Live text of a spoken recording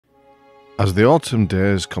As the autumn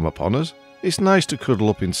days come upon us, it's nice to cuddle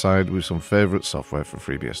up inside with some favourite software for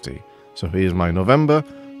FreeBSD. So here's my November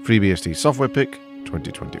FreeBSD software pick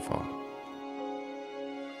 2024.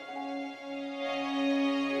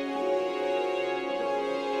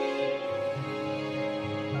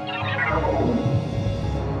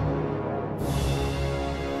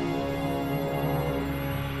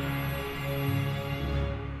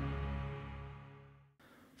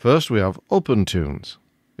 First we have OpenToonz.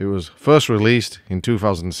 It was first released in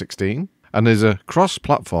 2016 and is a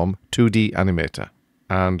cross-platform 2D animator.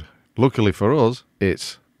 And luckily for us,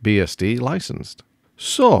 it's BSD licensed.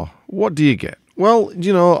 So, what do you get? Well,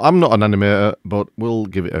 you know, I'm not an animator, but we'll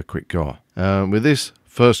give it a quick go. With this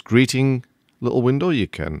first greeting little window, you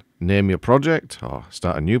can name your project or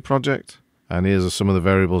start a new project. And here's some of the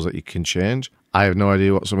variables that you can change. I have no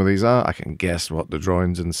idea what some of these are. I can guess what the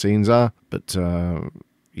drawings and scenes are, but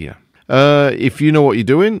yeah. If you know what you're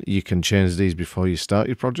doing, you can change these before you start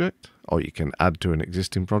your project, or you can add to an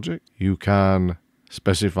existing project. You can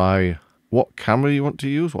specify what camera you want to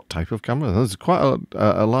use, what type of camera. There's quite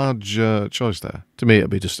a large choice there. To me, it'll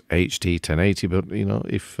be just HD 1080, but you know,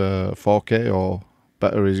 if 4K or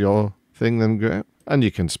better is your thing, then great. And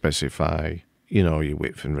you can specify, you know, your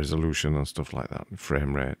width and resolution and stuff like that,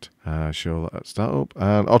 frame rate. Show that at startup,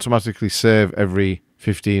 and automatically save every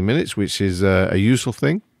 15 minutes, which is a useful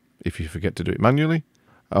thing if you forget to do it manually.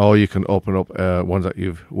 Or you can open up ones that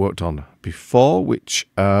you've worked on before, which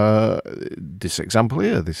this example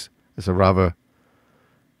here, this is a rather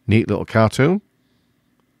neat little cartoon.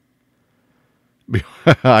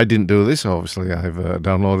 I didn't do this, obviously I've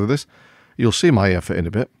downloaded this. You'll see my effort in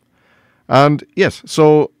a bit. And yes,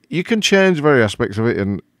 so you can change various aspects of it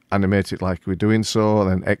and animate it like we're doing so,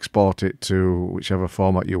 and then export it to whichever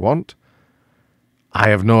format you want. I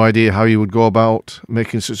have no idea how you would go about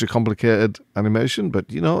making such a complicated animation, but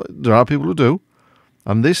you know, there are people who do.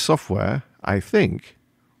 And this software, I think,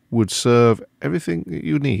 would serve everything that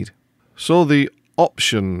you need. So the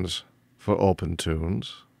options for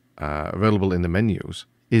OpenToonz, available in the menus,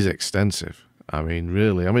 is extensive. I mean,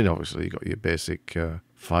 really, obviously you've got your basic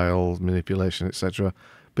file manipulation, etc.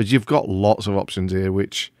 But you've got lots of options here,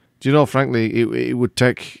 which, do you know, frankly, it would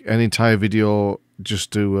take an entire video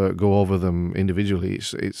just to go over them individually.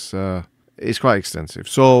 It's quite extensive.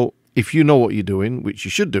 So if you know what you're doing, which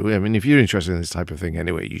you should do, I mean, if you're interested in this type of thing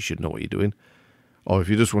anyway, you should know what you're doing. Or if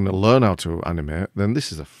you just want to learn how to animate, then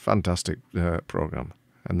this is a fantastic program.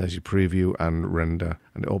 And there's your preview and render.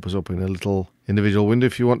 And it opens up in a little individual window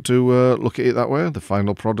if you want to look at it that way, the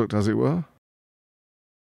final product as it were.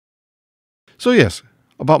 So yes,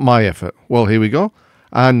 about my effort. Well, here we go.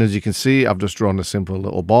 And as you can see, I've just drawn a simple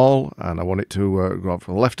little ball, and I want it to go up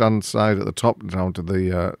from the left-hand side at the top down to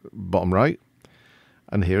the bottom right.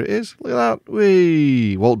 And here it is. Look at that.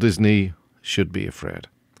 Whee! Walt Disney should be afraid.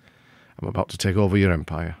 I'm about to take over your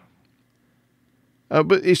empire.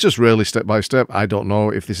 But it's just really step by step. I don't know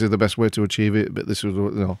if this is the best way to achieve it, but this was,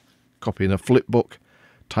 you know, copying a flipbook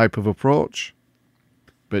type of approach.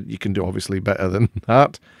 But you can do obviously better than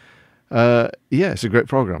that. Yeah, it's a great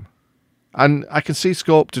program. And I can see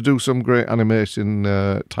scope to do some great animation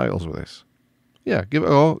titles with this. Yeah, give it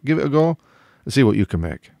a go, and see what you can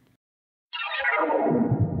make.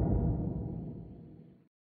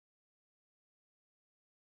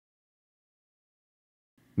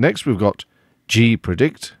 Next, we've got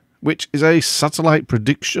GPredict, which is a satellite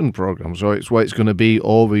prediction program. So it's where it's going to be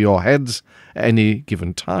over your heads at any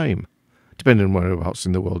given time, depending on whereabouts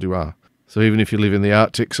in the world you are. So even if you live in the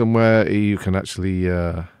Arctic somewhere, you can actually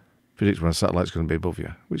predict when a satellite's going to be above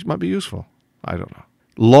you, which might be useful. I don't know.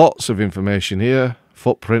 Lots of information here.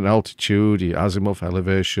 Footprint, altitude, your azimuth,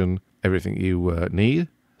 elevation, everything you need.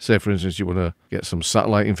 Say, for instance, you want to get some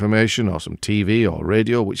satellite information or some TV or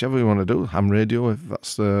radio, whichever you want to do. Ham radio, if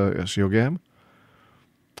that's your game.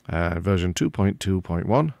 Version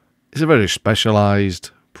 2.2.1. It's a very specialized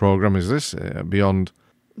program, is this, beyond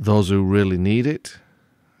those who really need it.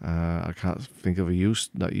 I can't think of a use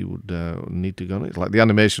that you would need to go on it. It's like the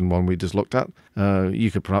animation one we just looked at. You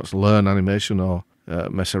could perhaps learn animation or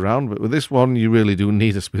mess around, but with this one, you really do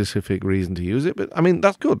need a specific reason to use it. But I mean,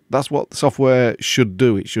 that's good. That's what software should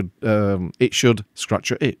do. It should scratch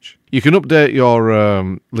your itch. You can update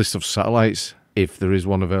your list of satellites if there is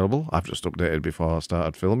one available. I've just updated before I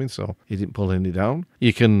started filming, so it didn't pull any down.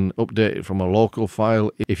 You can update it from a local file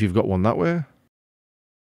if you've got one that way.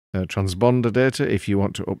 Transponder data if you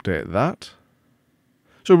want to update that.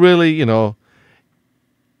 So really, you know,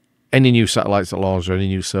 any new satellites that launch or any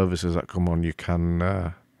new services that come on, you can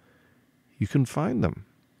find them.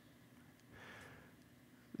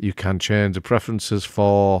 You can change the preferences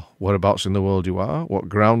for whereabouts in the world you are, what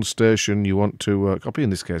ground station you want to copy. In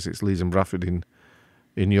this case, it's Leeds and Bradford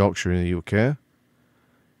in Yorkshire in the UK.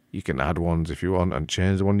 You can add ones if you want and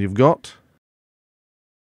change the one you've got.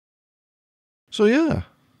 So yeah,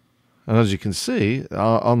 and as you can see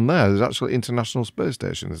on there's actually International Space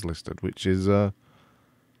Station is listed, which is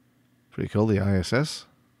pretty cool, the ISS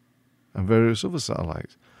and various other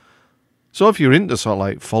satellites. So if you're into sort of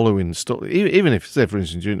like following stuff, even if, say for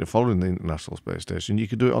instance, you're into following the International Space Station, you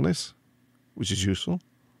could do it on this, which is useful.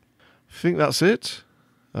 I think that's it.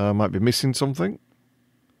 Might be missing something.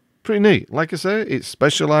 Pretty neat. Like I say, it's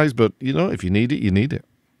specialised, but you know, if you need it, you need it.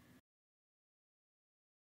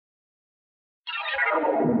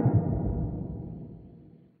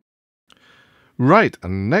 Right,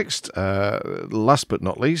 and next, last but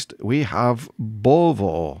not least, we have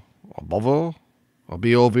Bovo, or Bovo, or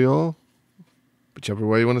Bovo, whichever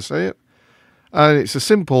way you want to say it. And it's a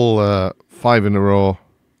simple 5 in a row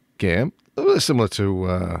game, similar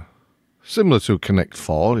to Connect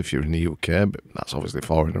 4 if you're in the UK, but that's obviously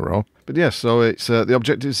 4 in a row. But yes, so it's the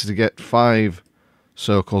objective is to get 5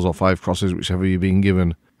 circles or 5 crosses, whichever you've been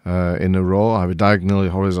given in a row, either diagonally,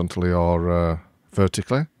 horizontally, or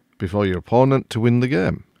vertically, before your opponent to win the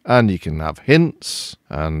game. And you can have hints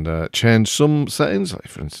and change some settings, like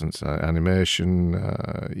for instance animation.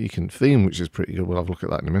 You can theme, which is pretty good. We'll have a look at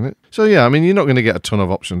that in a minute. So yeah, I mean, you're not going to get a ton of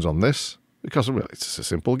options on this because really it's just a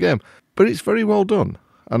simple game, but it's very well done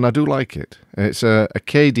and I do like it. It's a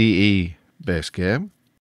KDE based game.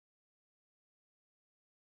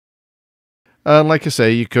 And like I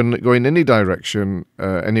say, you can go in any direction,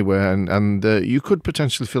 anywhere, and you could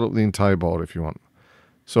potentially fill up the entire board if you want.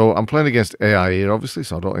 So I'm playing against AI here, obviously,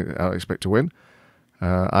 so I don't expect to win.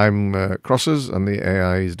 I'm crosses, and the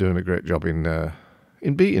AI is doing a great job in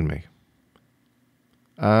beating me.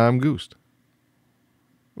 I'm goosed.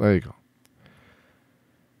 There you go.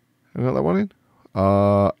 Have you got that one in?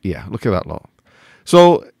 Yeah, look at that lot.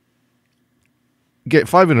 So get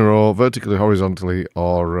 5 in a row, vertically, horizontally,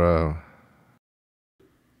 or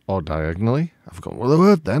diagonally. I've forgotten what the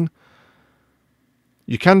word then.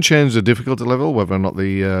 You can change the difficulty level, whether or not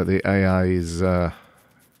the AI is going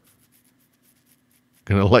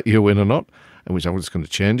to let you win or not, and which I'm just going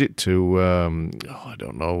to change it to, I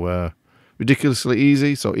don't know, ridiculously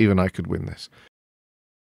easy, so even I could win this.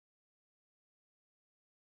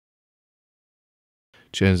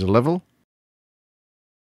 Change the level.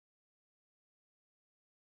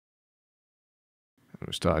 And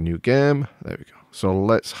we start a new game. There we go. So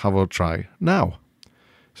let's have a try now.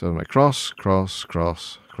 So my cross, cross,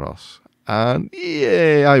 cross, cross. And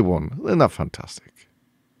yay, I won. Isn't that fantastic?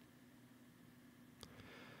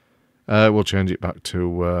 We'll change it back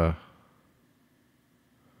to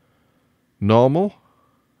normal,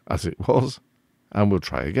 as it was. And we'll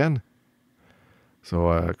try again.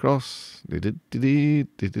 So cross. Is it going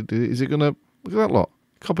to... Look at that lot.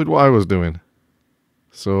 Copied what I was doing.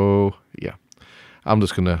 So, yeah. I'm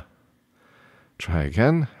just going to try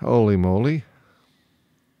again. Holy moly.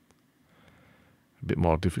 A bit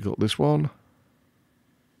more difficult, this one.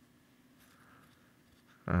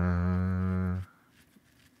 Ooh,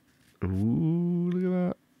 look at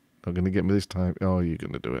that. Not going to get me this time. Oh, you're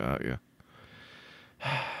going to do it, aren't you?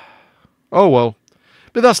 Oh, well.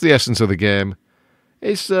 But that's the essence of the game.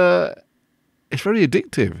 It's very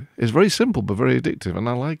addictive. It's very simple, but very addictive, and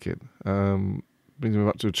I like it. Brings me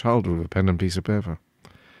back to a childhood with a pen and piece of paper.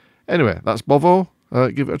 Anyway, that's Bovo.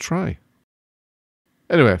 Give it a try.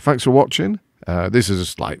 Anyway, thanks for watching. This is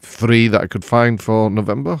just like 3 that I could find for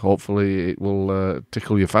November. Hopefully it will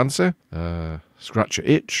tickle your fancy, scratch your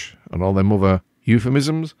itch, and all them other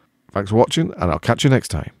euphemisms. Thanks for watching, and I'll catch you next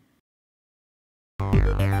time.